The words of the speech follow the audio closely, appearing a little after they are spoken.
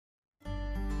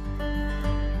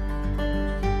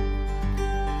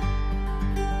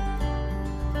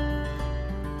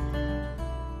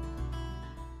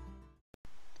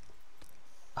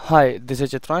Hi, this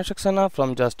is Chitran Saxena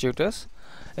from Just Tutors.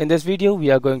 In this video,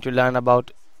 we are going to learn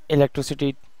about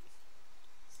electricity.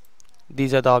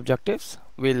 These are the objectives.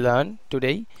 We'll learn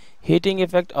today heating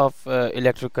effect of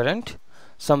electric current,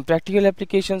 some practical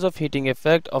applications of heating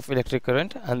effect of electric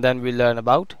current, and then we'll learn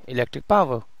about electric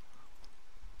power.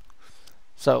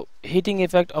 So, heating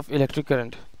effect of electric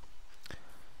current.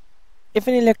 If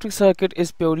an electric circuit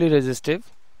is purely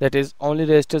resistive, that is, only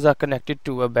resistors are connected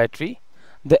to a battery,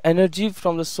 the energy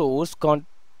from the source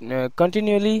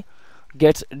continually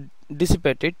gets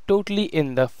dissipated totally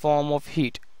in the form of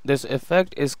heat. This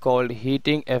effect is called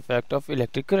heating effect of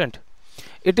electric current.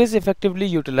 It is effectively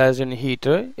utilized in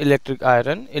heater, electric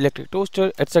iron, electric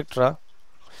toaster, etc.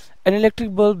 An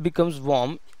electric bulb becomes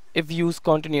warm if used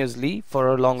continuously for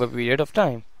a longer period of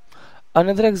time.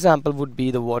 Another example would be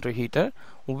the water heater,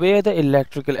 where the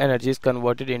electrical energy is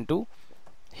converted into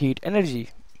heat energy.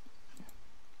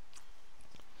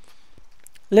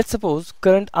 Let's suppose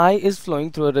current I is flowing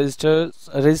through a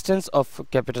resistance of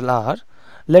capital R.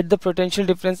 Let the potential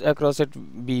difference across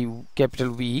it be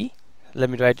capital V. Let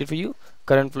me write it for you.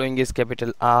 Current flowing is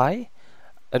capital I,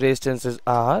 resistance is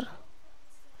R,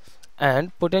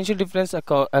 and potential difference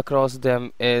across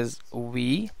them is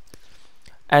V,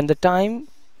 and the time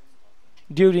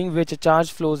during which a charge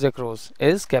flows across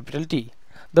is capital T.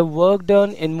 The work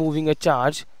done in moving a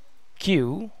charge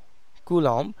Q,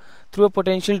 coulomb, through a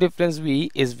potential difference V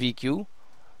is VQ.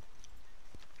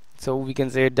 So we can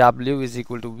say W is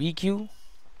equal to VQ.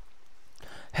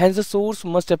 Hence the source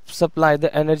must supply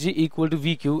the energy equal to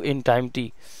VQ in time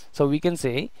T. So we can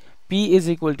say P is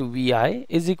equal to VI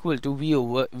is equal to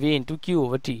V into Q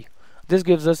over T. This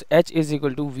gives us H is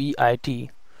equal to VIT,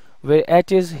 where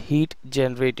H is heat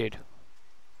generated.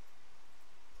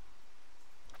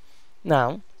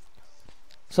 Now,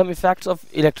 some effects of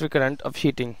electric current of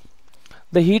heating.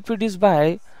 The heat produced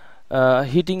by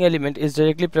heating element is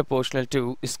directly proportional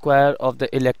to square of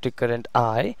the electric current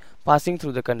I passing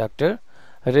through the conductor,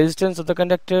 resistance of the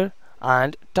conductor,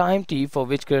 and time t for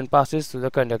which current passes through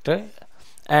the conductor,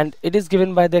 and it is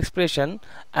given by the expression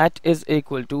H is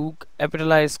equal to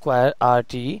capital I square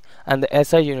RT, and the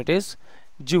SI unit is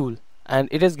joule, and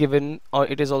it is given, or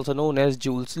it is also known as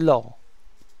Joule's law.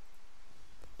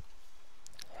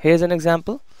 Here's an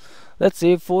example. Let's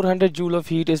say 400 joule of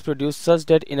heat is produced such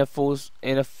that in a 4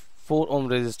 ohm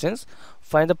resistance,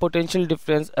 find the potential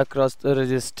difference across the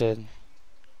resistance.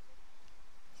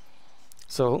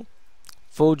 So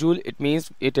 4 joule, it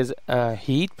means it is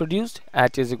heat produced.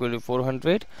 H is equal to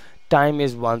 400, time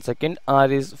is 1 second,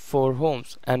 R is 4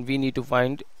 ohms, and we need to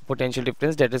find potential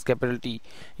difference, that is capital T.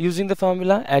 Using the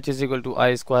formula H is equal to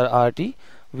I square RT,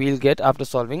 we'll get, after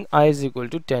solving, I is equal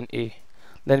to 10A.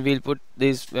 Then we'll put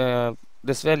this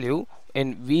value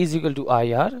in V is equal to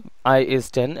IR. I is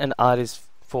 10 and R is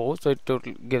 4, so it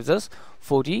total gives us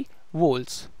 40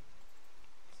 volts.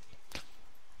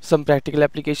 Some practical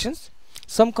applications.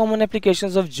 Some common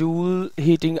applications of joule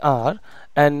heating are: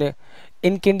 an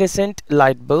incandescent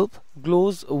light bulb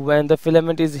glows when the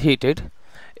filament is heated,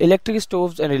 electric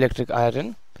stoves and electric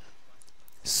iron,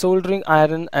 soldering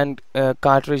iron and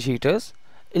cartridge heaters.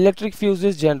 Electric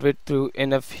fuses generate through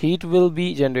enough heat will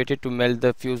be generated to melt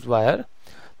the fuse wire.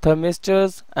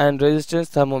 Thermistors and resistance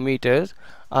thermometers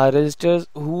are resistors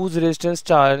whose resistance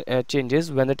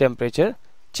changes when the temperature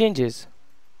changes.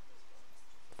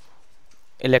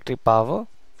 Electric power.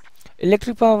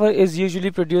 Electric power is usually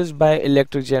produced by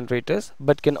electric generators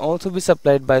but can also be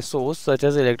supplied by source such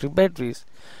as electric batteries.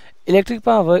 Electric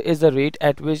power is the rate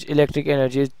at which electric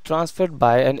energy is transferred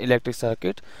by an electric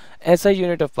circuit. SI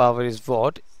unit of power is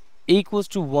watt, equals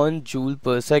to 1 joule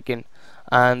per second,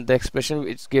 and the expression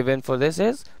which is given for this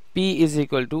is P is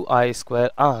equal to I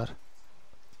square R.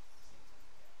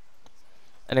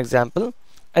 An example: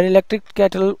 an electric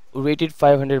kettle rated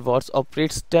 500 watts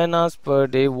operates 10 hours per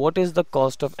day. What is the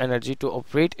cost of energy to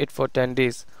operate it for 10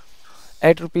 days?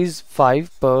 At rupees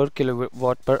 5 per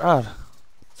kilowatt per hour.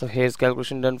 So here's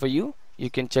calculation done for you. You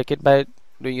can check it by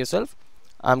doing yourself.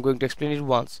 I'm going to explain it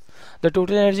once. The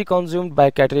total energy consumed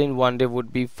by kettle in one day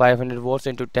would be 500 watts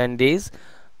into 10 days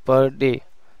per day,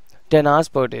 10 hours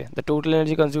per day. The total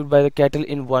energy consumed by the kettle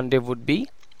in one day would be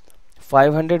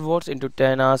 500 watts into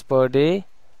 10 hours per day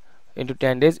into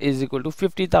 10 days is equal to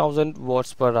 50,000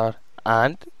 watts per hour,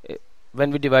 and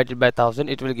when we divide it by 1000,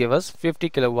 it will give us 50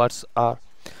 kilowatts hour.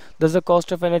 Thus the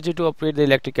cost of energy to operate the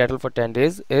electric kettle for 10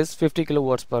 days is 50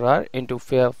 kilowatts per hour into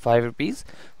 5 rupees,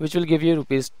 which will give you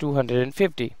rupees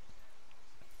 250.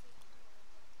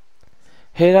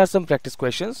 Here are some practice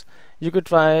questions. You could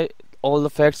try all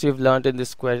the facts you've learned in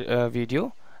this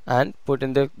video and put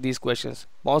in these questions.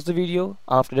 Pause the video.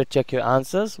 After that, check your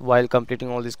answers while completing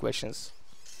all these questions.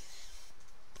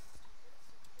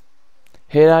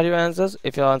 Here are your answers.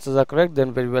 If your answers are correct,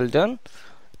 then very well done.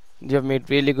 You have made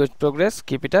really good progress.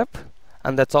 Keep it up.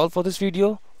 And that's all for this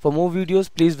video. For more videos,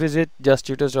 please visit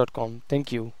justtutors.com.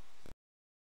 Thank you.